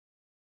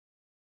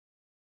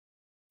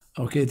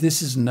Okay,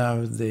 this is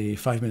now the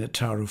 5-minute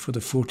tarot for the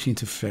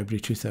 14th of February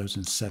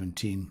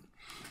 2017.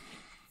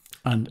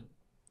 And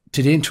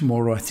today and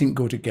tomorrow, I think,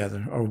 go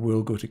together, or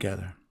will go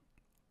together.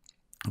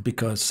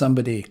 Because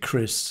somebody,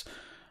 Chris,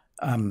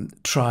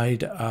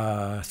 tried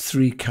a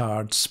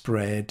 3-card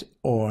spread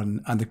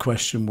on, and the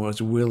question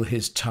was, will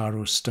his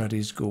tarot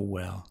studies go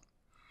well?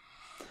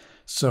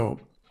 So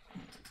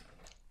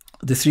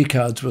the 3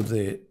 cards were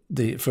the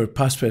for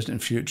past, present,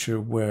 and future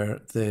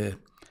were the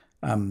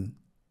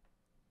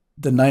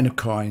 9 of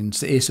coins,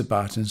 the Ace of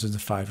Batons, and the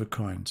 5 of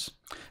coins.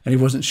 And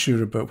he wasn't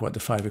sure about what the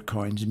 5 of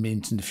coins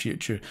means in the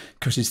future,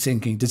 because he's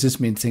thinking, does this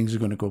mean things are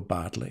going to go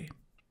badly?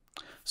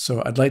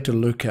 So I'd like to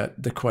look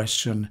at the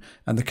question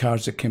and the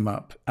cards that came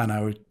up.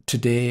 And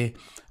today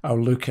I'll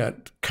look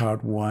at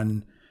card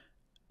 1,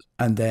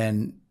 and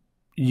then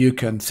you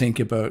can think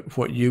about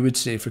what you would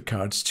say for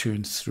cards 2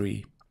 and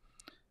 3.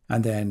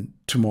 And then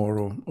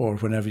tomorrow, or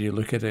whenever you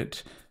look at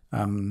it,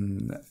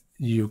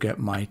 you'll get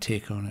my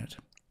take on it.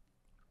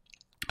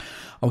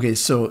 Okay,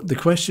 so the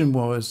question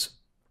was,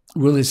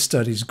 will his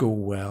studies go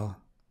well?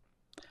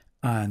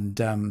 And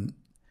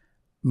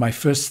my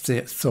first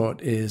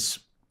thought is,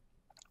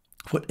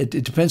 it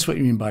depends what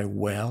you mean by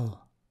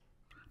well,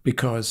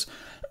 because,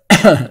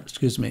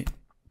 excuse me,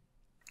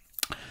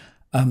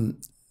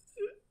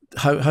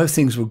 how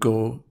things will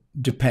go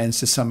depends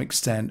to some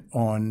extent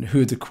on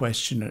who the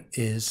questioner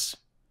is.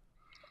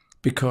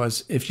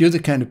 Because if you're the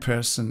kind of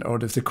person,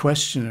 or if the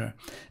questioner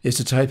is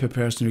the type of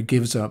person who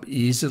gives up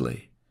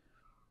easily,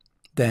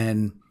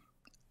 then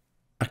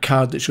a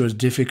card that shows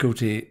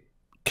difficulty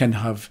can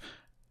have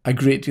a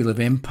great deal of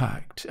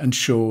impact and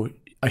show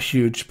a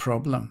huge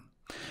problem.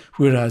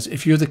 Whereas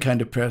if you're the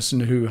kind of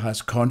person who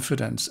has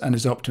confidence and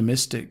is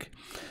optimistic,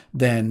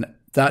 then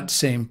that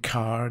same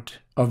card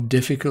of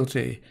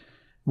difficulty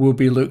will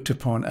be looked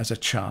upon as a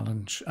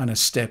challenge and a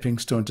stepping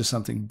stone to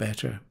something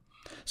better.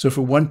 So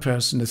for one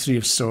person, the 3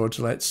 of Swords,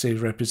 let's say,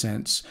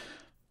 represents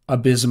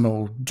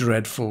abysmal,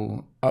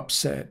 dreadful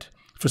upset.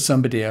 For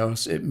somebody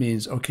else, it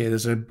means, okay,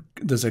 there's a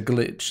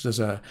glitch, there's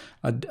a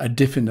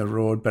dip in the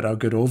road, but I'll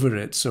get over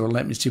it, so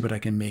let me see what I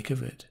can make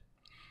of it.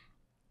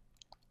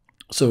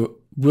 So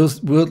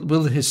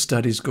will his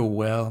studies go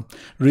well?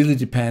 Really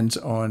depends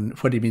on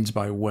what he means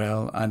by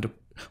well and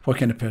what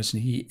kind of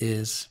person he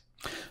is.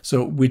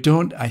 So we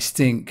don't, I don't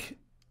think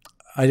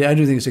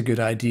it's a good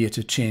idea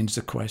to change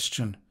the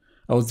question.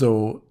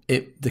 Although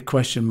the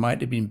question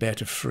might have been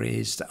better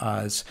phrased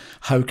as,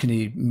 how can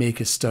he make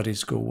his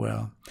studies go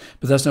well?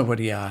 But that's not what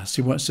he asked.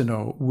 He wants to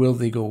know, will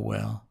they go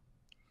well?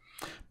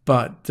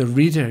 But the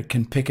reader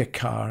can pick a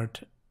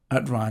card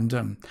at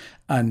random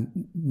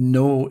and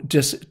know,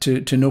 just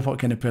to know what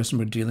kind of person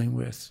we're dealing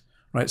with,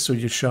 right? So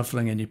you're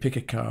shuffling and you pick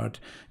a card.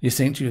 You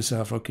think to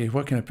yourself, okay,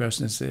 what kind of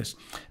person is this?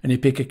 And you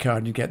pick a card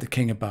and you get the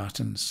King of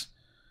Batons.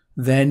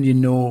 Then you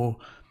know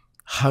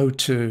how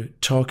to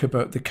talk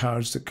about the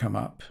cards that come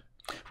up.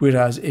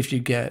 Whereas if you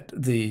get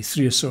the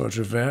 3 of Swords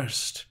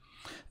reversed,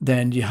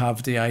 then you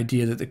have the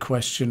idea that the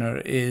questioner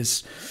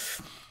is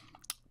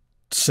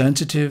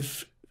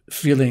sensitive,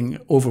 feeling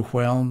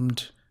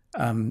overwhelmed,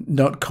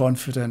 not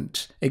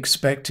confident,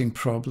 expecting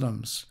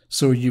problems.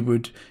 So you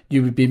would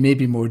be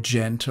maybe more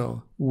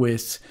gentle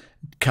with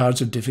cards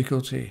of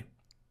difficulty.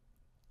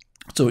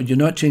 So you're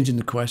not changing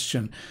the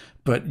question,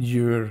 but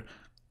you're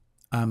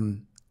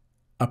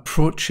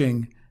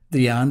approaching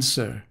the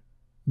answer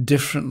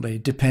differently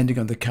depending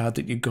on the card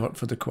that you got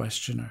for the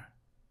questioner.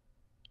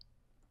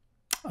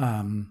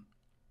 That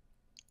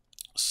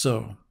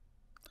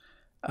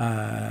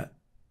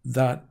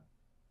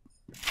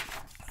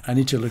I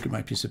need to look at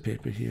my piece of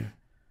paper here.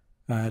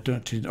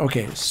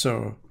 Okay,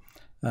 so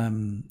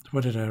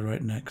what did I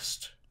write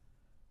next?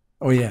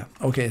 Oh yeah,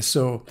 okay.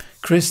 So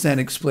Chris then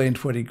explained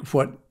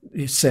what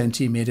sense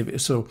he made of it.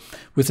 So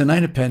with the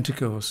 9 of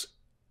Pentacles,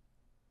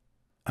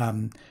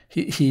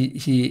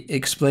 he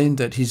explained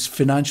that he's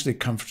financially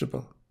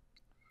comfortable,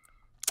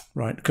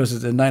 right? Because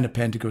the 9 of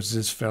Pentacles is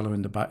this fellow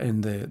in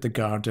the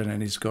garden,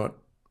 and he's got,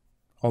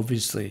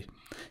 obviously,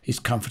 he's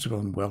comfortable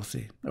and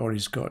wealthy, or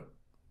he's got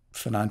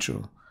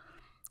financial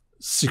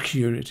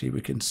security,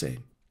 we can say.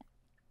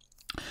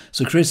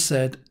 So Chris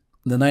said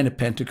the 9 of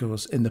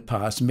Pentacles in the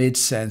past made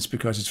sense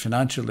because it's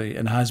financially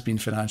and has been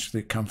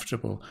financially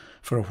comfortable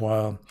for a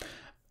while,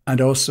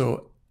 and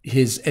also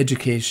his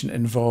education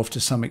involved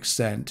to some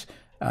extent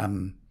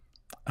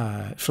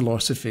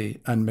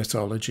philosophy and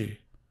mythology,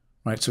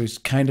 right? So he's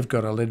kind of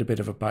got a little bit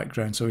of a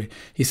background. So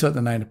he thought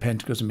the 9 of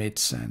Pentacles made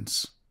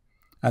sense.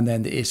 And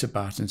then the Ace of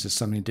Batons is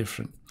something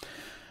different.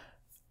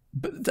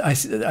 But I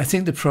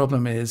think the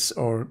problem is,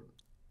 or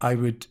I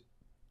would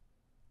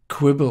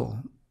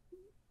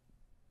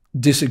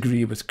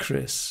disagree with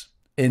Chris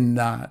in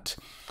that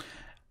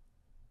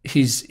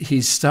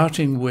he's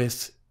starting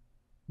with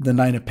the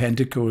 9 of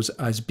Pentacles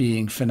as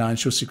being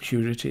financial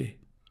security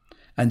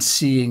and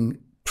seeing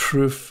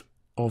proof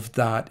of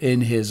that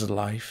in his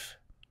life.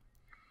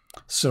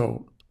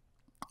 So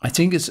I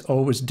think it's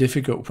always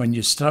difficult when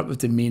you start with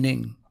the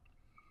meaning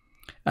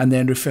and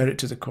then refer it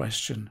to the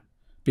question,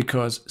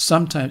 because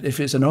sometimes if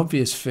it's an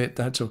obvious fit,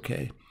 that's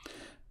okay.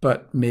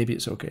 but maybe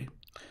it's okay.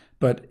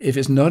 But if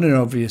it's not an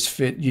obvious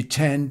fit, you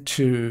tend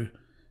to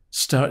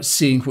start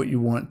seeing what you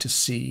want to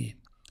see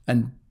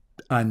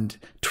and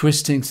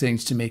twisting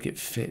things to make it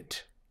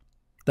fit.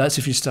 That's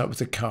if you start with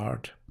a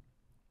card.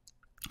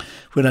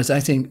 Whereas I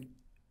think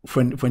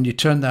when you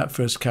turn that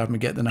first card and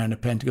get the Nine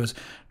of Pentacles,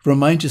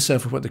 remind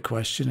yourself of what the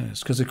question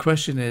is. Because the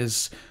question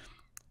is,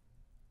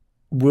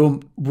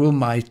 will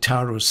my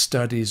tarot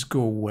studies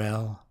go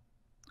well?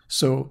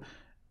 So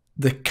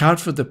the card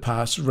for the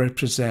past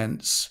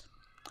represents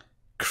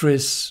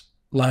Chris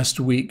last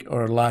week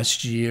or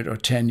last year or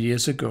 10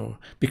 years ago,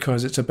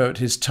 because it's about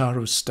his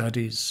tarot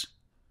studies,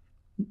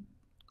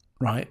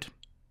 right?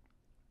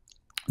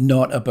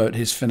 Not about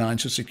his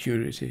financial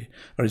security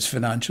or his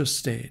financial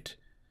state,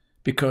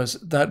 because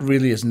that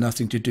really has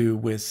nothing to do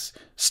with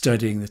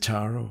studying the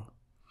tarot.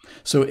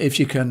 So if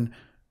you can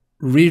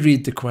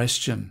reread the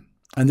question,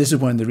 and this is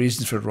one of the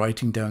reasons for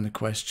writing down the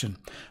question,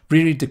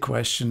 reread the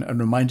question and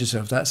remind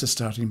yourself that's a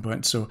starting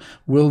point. So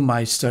will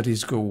my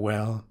studies go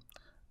well?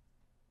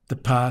 The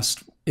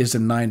past is a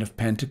Nine of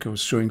Pentacles,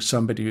 showing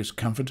somebody who's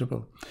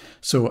comfortable.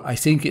 So I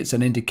think it's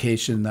an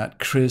indication that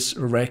Chris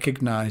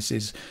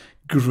recognizes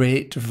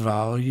great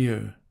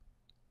value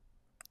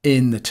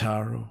in the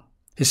tarot.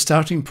 His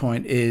starting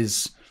point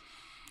is,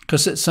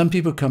 because some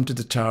people come to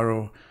the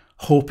tarot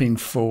hoping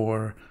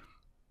for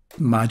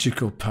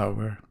magical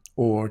power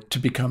or to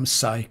become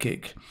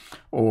psychic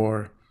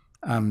or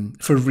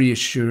for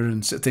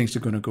reassurance that things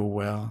are going to go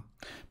well.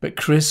 But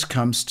Chris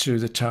comes to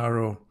the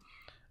tarot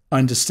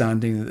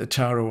understanding that the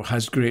tarot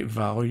has great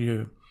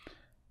value,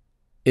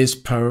 is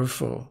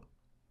powerful,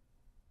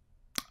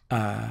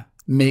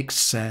 makes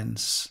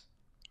sense,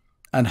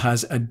 and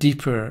has a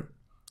deeper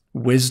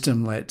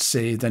wisdom, let's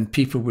say, than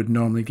people would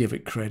normally give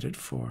it credit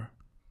for.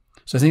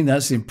 So I think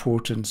that's the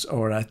importance,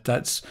 or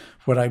that's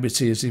what I would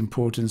say is the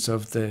importance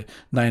of the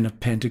Nine of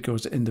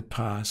Pentacles in the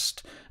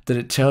past, that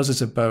it tells us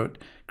about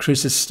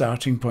Chris's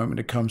starting point when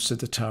it comes to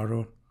the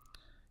tarot.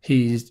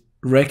 He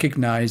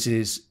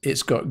recognizes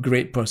it's got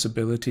great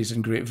possibilities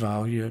and great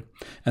value,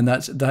 and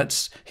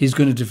that's he's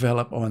going to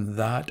develop on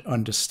that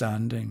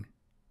understanding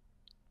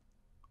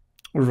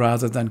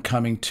rather than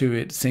coming to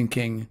it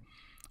thinking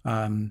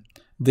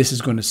this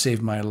is going to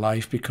save my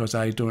life because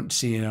I don't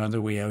see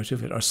another way out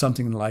of it, or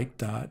something like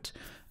that.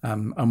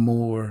 A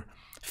more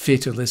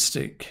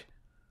fatalistic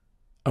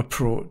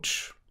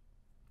approach,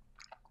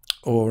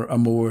 or a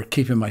more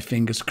keeping my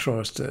fingers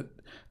crossed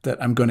that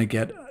I'm going to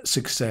get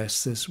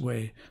success this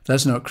way.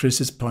 That's not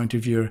Chris's point of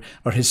view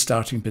or his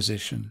starting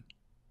position.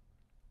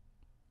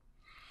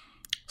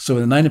 So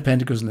the Nine of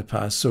Pentacles in the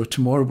past. So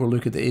tomorrow we'll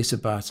look at the Ace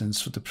of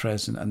Batons for the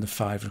present and the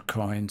Five of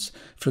Coins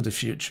for the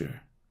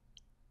future.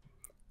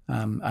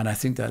 And I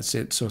think that's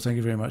it. So thank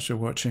you very much for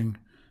watching,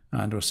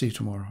 and we'll see you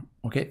tomorrow.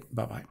 Okay,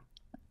 bye-bye.